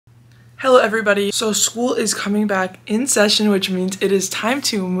Hello everybody. So school is coming back in session, which means it is time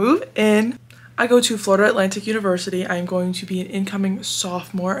to move in. I go to Florida Atlantic University. I am going to be an incoming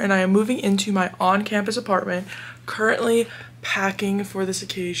sophomore and I am moving into my on-campus apartment, currently packing for this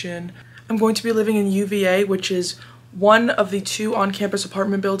occasion. I'm going to be living in UVA, which is one of the 2 on-campus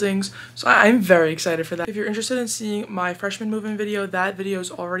apartment buildings, so I'm very excited for that. If you're interested in seeing my freshman move-in video, that video is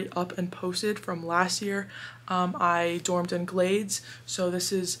already up and posted from last year. I dormed in Glades, so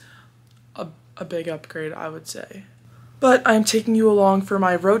this is a big upgrade, I would say. But I'm taking you along for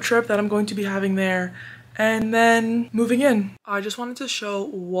my road trip that I'm going to be having there and then moving in. I just wanted to show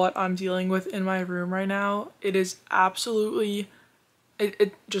what I'm dealing with in my room right now. It is absolutely,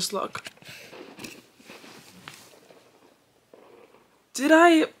 just look. Did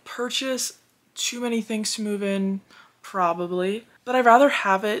I purchase too many things to move in? Probably, but I'd rather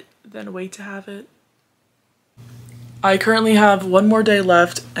have it than wait to have it. I currently have 1 more day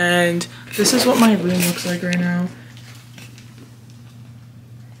left and this is what my room looks like right now.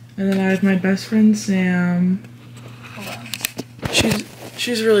 And then I have my best friend Sam.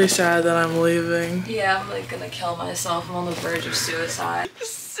 She's really sad that I'm leaving. Yeah, I'm like gonna kill myself. I'm on the verge of suicide.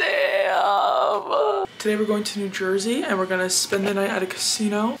 Sam! Today we're going to New Jersey and we're gonna spend the night at a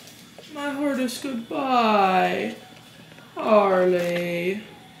casino. My heart is goodbye, Harley.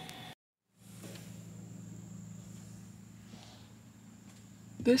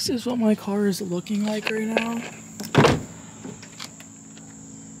 This is what my car is looking like right now.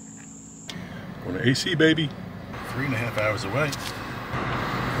 On the AC, baby. 3.5 hours away.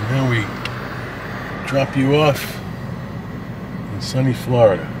 And then we drop you off in sunny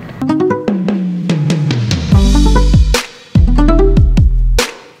Florida.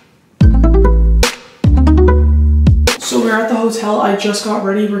 So we're at the hotel. I just got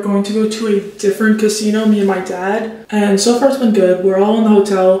ready. We're going to go to a different casino, me and my dad. And so far it's been good. We're all in the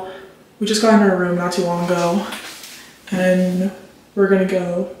hotel. We just got in our room not too long ago. And we're gonna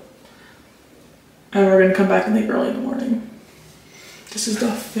go. And we're gonna come back and leave early in the morning. This is the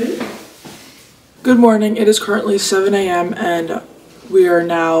fit. Good morning. It is currently 7 a.m. and we are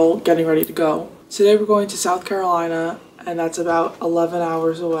now getting ready to go. Today we're going to South Carolina and that's about 11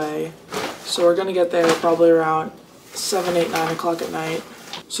 hours away. So we're gonna get there probably around 7, 8, 9 o'clock at night.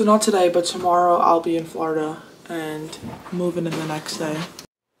 So not today, but tomorrow I'll be in Florida and moving in the next day.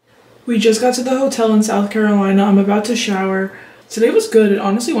 We just got to the hotel in South Carolina. I'm about to shower. Today was good. It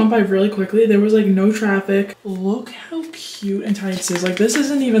honestly went by really quickly. There was like no traffic. Look how cute and tiny this is. Like this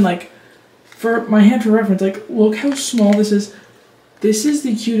isn't even like, for my hand for reference, like look how small this is. This is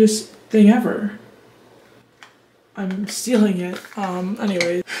the cutest thing ever. I'm stealing it.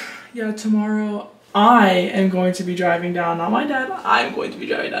 Anyway, yeah, tomorrow I am going to be driving down, not my dad, I'm going to be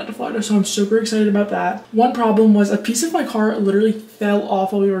driving down to Florida, so I'm super excited about that. One problem was a piece of my car literally fell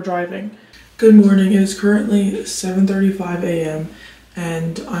off while we were driving. Good morning, it is currently 7:35 a.m.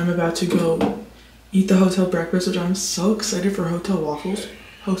 and I'm about to go eat the hotel breakfast, which I'm so excited for hotel waffles.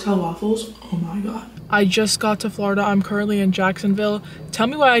 Hotel waffles, oh my god. I just got to Florida, I'm currently in Jacksonville. Tell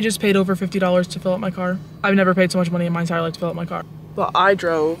me why I just paid over $50 to fill up my car. I've never paid so much money in my entire life to fill up my car. But I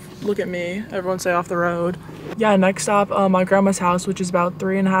drove. Look at me. Everyone stay off the road. Yeah, next stop, my grandma's house, which is about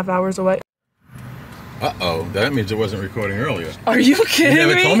 3.5 hours away. Uh-oh, that means it wasn't recording earlier. Are you kidding me? You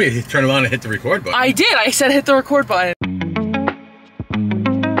never told me to turn it on and hit the record button. I did. I said hit the record button.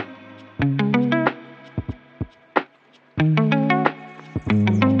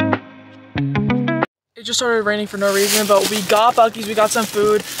 It just started raining for no reason, but we got Buc-ee's, we got some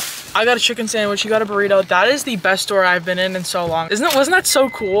food. I got a chicken sandwich, you got a burrito. That is the best store I've been in so long. Wasn't that so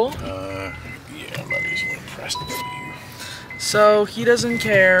cool? Yeah, I'm not easily impressed with you. So he doesn't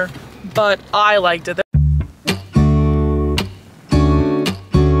care, but I liked it.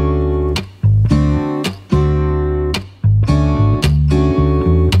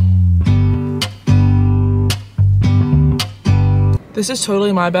 This is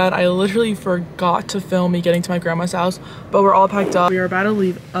totally my bad. I literally forgot to film me getting to my grandma's house, but we're all packed up. We are about to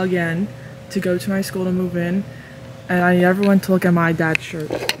leave again to go to my school to move in, and I need everyone to look at my dad's shirt.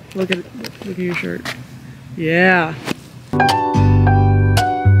 Look at your shirt. Yeah.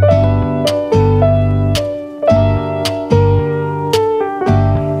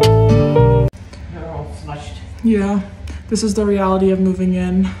 They're all flushed. Yeah. This is the reality of moving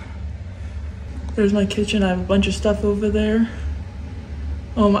in. There's my kitchen. I have a bunch of stuff over there.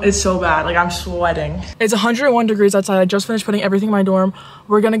 Oh my, it's so bad. Like I'm sweating. It's 101 degrees outside. I just finished putting everything in my dorm.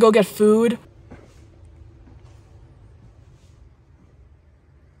 We're gonna go get food.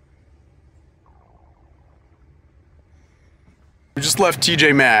 We just left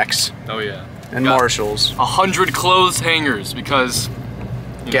TJ Maxx. Oh yeah. And Marshalls. 100 clothes hangers because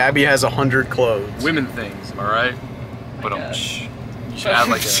Gabby has 100 clothes. Women things, alright? But you should add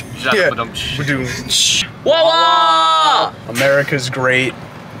like a We're doing Wawa! America's Great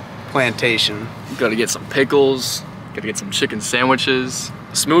Plantation. Gotta get some pickles, gotta get some chicken sandwiches,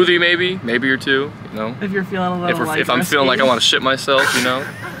 a smoothie maybe or two, you know? If you're feeling a little If I'm feeling like I want to shit myself, you know?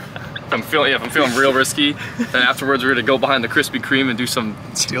 If I'm feeling real risky, then afterwards we're gonna go behind the Krispy Kreme and do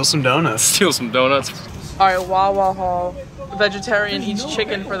Steal some donuts. Alright, Wawa haul. Vegetarian eats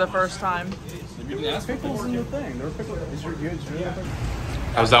chicken for the first time. Pickles in the thing. There were pickles.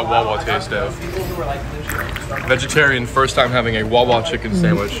 How's that Wawa taste, Dev? Vegetarian, first time having a Wawa chicken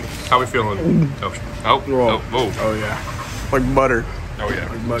sandwich. How we feeling? Oh yeah. Like butter. Oh yeah.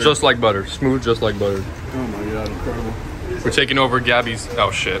 Like butter. Just like butter. Smooth, just like butter. Oh my god, incredible. We're taking over Gabby's.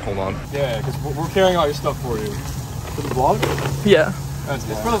 Oh shit, hold on. Yeah, because we're carrying all your stuff for you. For the vlog? Yeah.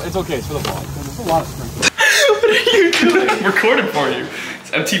 It's okay, it's for the vlog. There's a lot of sprinkles. What are you doing? Recorded for you.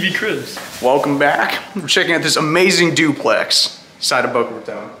 It's MTV Cribs. Welcome back. We're checking out this amazing duplex side of Boca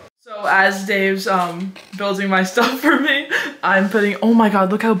Raton. So as Dave's building my stuff for me, I'm putting, oh my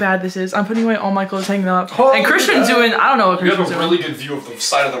god, look how bad this is. I'm putting away all my clothes hanging up. Oh, and Christian's doing, I don't know what Christian's doing. You have a really good view of the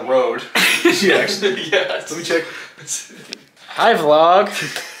side of the road. Yeah, actually. Yes. Let me check. Hi vlog.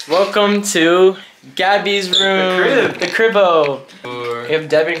 Welcome to Gabby's room. The cribbo. We have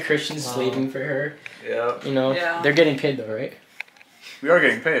Deb and Christian slaving for her. Yeah. You know, they're getting paid though, right? We are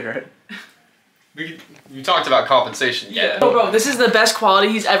getting paid, right? You talked about compensation. Yeah. Oh bro, this is the best quality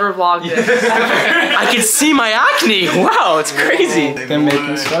he's ever vlogged in. I can see my acne. Wow, it's crazy. They're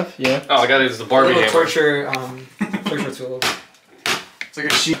making stuff. Yeah. Oh, I got it as the Barbie hammer. Torture tool. It's like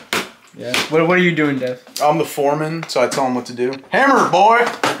a sheet. Yeah. What are you doing, Dev? I'm the foreman, so I tell him what to do. Hammer, boy!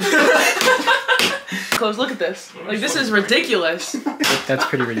 Close, look at this. Like, this is ridiculous. That's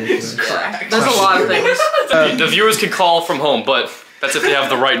pretty ridiculous. There's a lot of things. The viewers can call from home, but that's if they have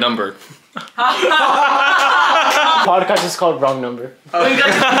the right number. Podcast is called Wrong Number.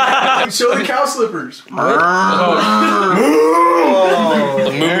 Show the cow slippers. You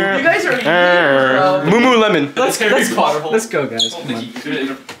guys are bro. Moo Lemon. Let's go, guys. Come on.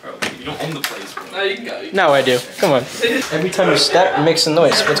 You don't own the place, bro. No, you can go. No, I do. Come on. Every time you step, it makes a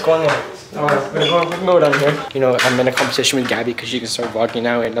noise. What's going on? We're going to go down here. You know, I'm in a competition with Gabby because she can start vlogging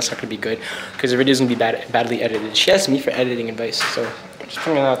now, and that's not going to be good because the video's going to be badly edited. She asked me for editing advice, so just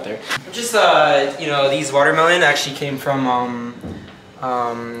putting it out there. Just, you know, these watermelon actually came from,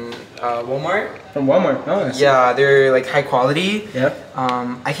 Walmart. From Walmart? Oh, yeah, they're like high quality. Yep.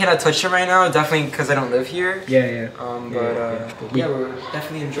 I cannot touch them right now, definitely because I don't live here. Yeah. We're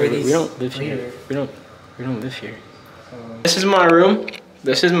definitely enjoy these. We don't live here. We don't live here. This is my room.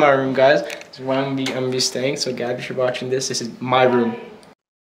 This is my room, guys. This is where I'm gonna be staying. So, Gabby, if you're watching this, this is my room.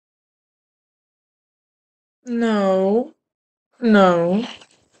 No.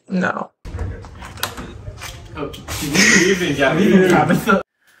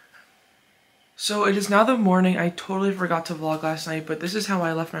 So it is now the morning. I totally forgot to vlog last night, but this is how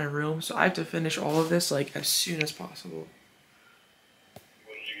I left my room. So I have to finish all of this like as soon as possible.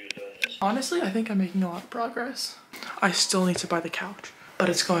 Honestly, I think I'm making a lot of progress. I still need to buy the couch, but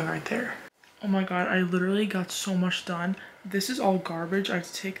it's going right there. Oh my god, I literally got so much done. This is all garbage. I have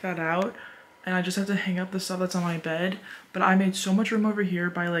to take that out. And I just have to hang up the stuff that's on my bed. But I made so much room over here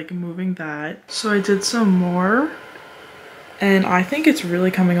by like moving that. So I did some more. And I think it's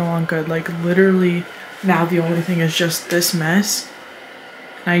really coming along good. Like literally now the only thing is just this mess.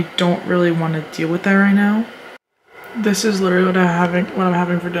 And I don't really want to deal with that right now. This is literally what I'm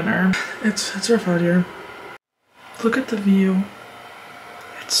having for dinner. It's rough out here. Look at the view.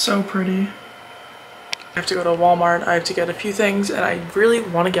 It's so pretty. I have to go to Walmart, I have to get a few things, and I really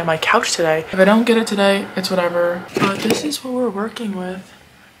want to get my couch today. If I don't get it today, it's whatever. But this is what we're working with.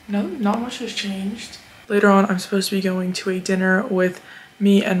 No, not much has changed. Later on, I'm supposed to be going to a dinner with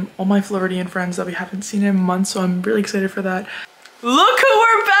me and all my Floridian friends that we haven't seen in months, so I'm really excited for that. Look who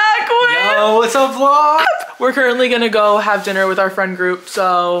we're back with! Yo, what's up, vlog? We're currently gonna go have dinner with our friend group,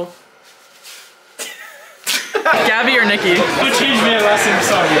 so... Gabby or Nikki? You changed me last time you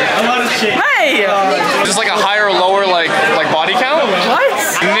saw me. A lot of change. Hey! Just like a higher or lower like body count? What?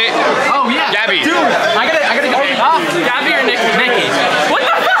 Oh yeah. Gabby. Dude, I gotta go. Gabby or Nikki? Nikki. What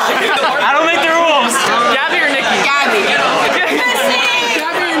the fuck? I don't make the rules. Gabby or Nikki? Gabby.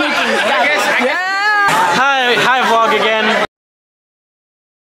 Gabby or Nikki? Hi vlog again.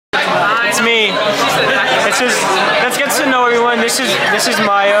 It's me. Let's get to know everyone. This is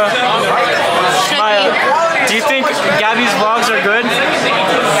Maya. Maya, do you think Gabby's vlogs are good?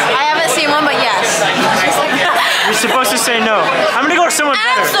 I haven't seen one, but yes. You're supposed to say no. I'm gonna go to someone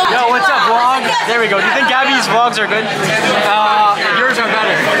better. Yo, what's up, vlog? There we go. Do you think Gabby's vlogs are good? Yours are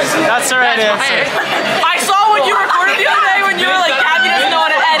better. That's the right answer. I saw what you recorded the other day when you were like, Gabby doesn't know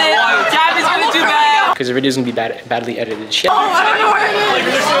how to edit. Gabby's gonna do bad. Because the video's gonna be badly edited. Shit. Oh, I don't know where it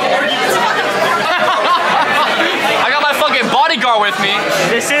is. I got my fucking bodyguard with me.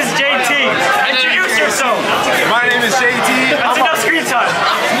 This is JT. Introduce yourself. My name is JT. That's enough screen time.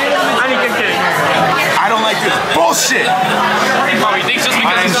 I need good kidding. I don't like this bullshit. Oh, he thinks just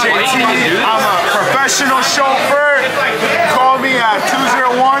because I'm he's not JT. white. I'm a professional chauffeur. Call me at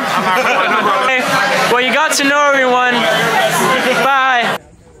 201. I'm not my number. Well, you got to know everyone. Bye.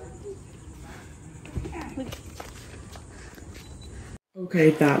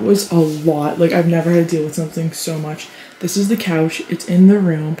 Okay, that was a lot. Like, I've never had to deal with something so much. This is the couch. It's in the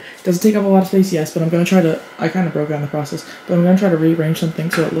room. It doesn't take up a lot of space, yes, but I'm going to try to... I kind of broke down the process, but I'm going to try to rearrange something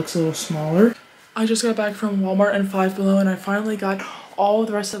so it looks a little smaller. I just got back from Walmart and Five Below, and I finally got all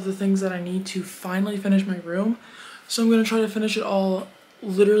the rest of the things that I need to finally finish my room. So I'm going to try to finish it all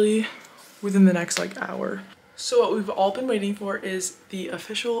literally within the next, like, hour. So what we've all been waiting for is the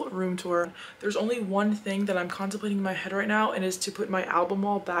official room tour. There's only one thing that I'm contemplating in my head right now, and is to put my album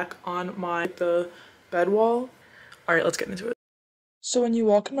wall back on the bed wall. All right, let's get into it. So when you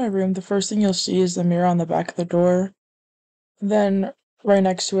walk in my room, the first thing you'll see is the mirror on the back of the door. Then right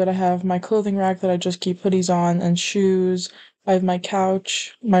next to it, I have my clothing rack that I just keep hoodies on and shoes. I have my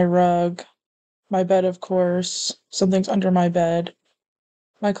couch, my rug, my bed, of course, some things under my bed,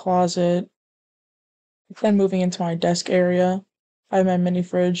 my closet. Then moving into my desk area, I have my mini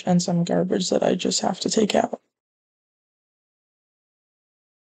fridge and some garbage that I just have to take out.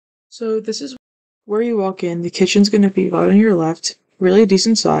 So this is where you walk in. The kitchen's going to be right on your left, really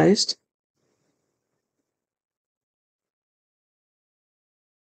decent sized.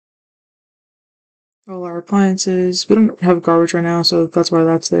 All our appliances. We don't have garbage right now, so that's why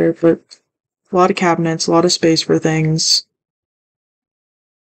that's there, but a lot of cabinets, a lot of space for things.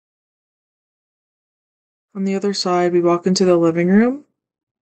 On the other side, we walk into the living room.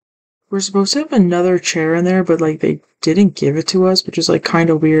 We're supposed to have another chair in there, but like they didn't give it to us, which is like kind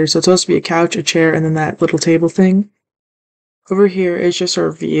of weird. So it's supposed to be a couch, a chair, and then that little table thing. Over here is just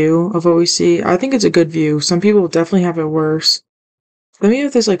our view of what we see. I think it's a good view. Some people definitely have it worse. Then we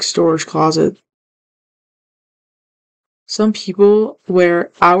have this like storage closet. Some people, where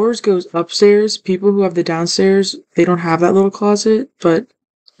ours goes upstairs, people who have the downstairs, they don't have that little closet, but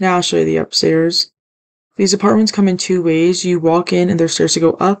now I'll show you the upstairs. These apartments come in two ways. You walk in and there's stairs to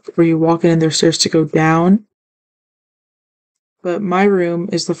go up, or you walk in and there's stairs to go down. But my room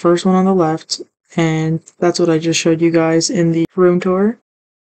is the first one on the left, and that's what I just showed you guys in the room tour.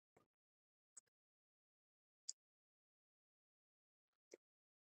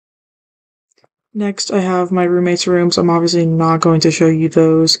 Next, I have my roommate's rooms. I'm obviously not going to show you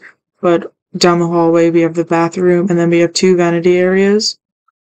those, but down the hallway we have the bathroom, and then we have two vanity areas.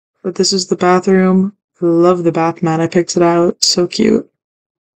 But this is the bathroom. Love the bath mat. I picked it out. So cute.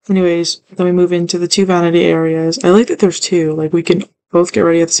 Anyways, then we move into the two vanity areas. I like that there's two. Like, we can both get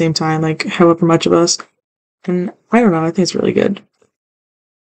ready at the same time, like, however much of us. And I don't know, I think it's really good.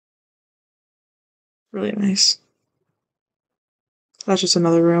 Really nice. That's just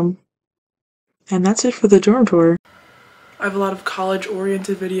another room. And that's it for the dorm tour. I have a lot of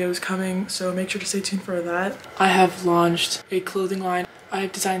college-oriented videos coming, so make sure to stay tuned for that. I have launched a clothing line. I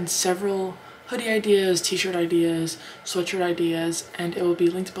have designed several hoodie ideas, t-shirt ideas, sweatshirt ideas, and it will be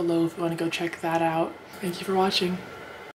linked below if you want to go check that out. Thank you for watching.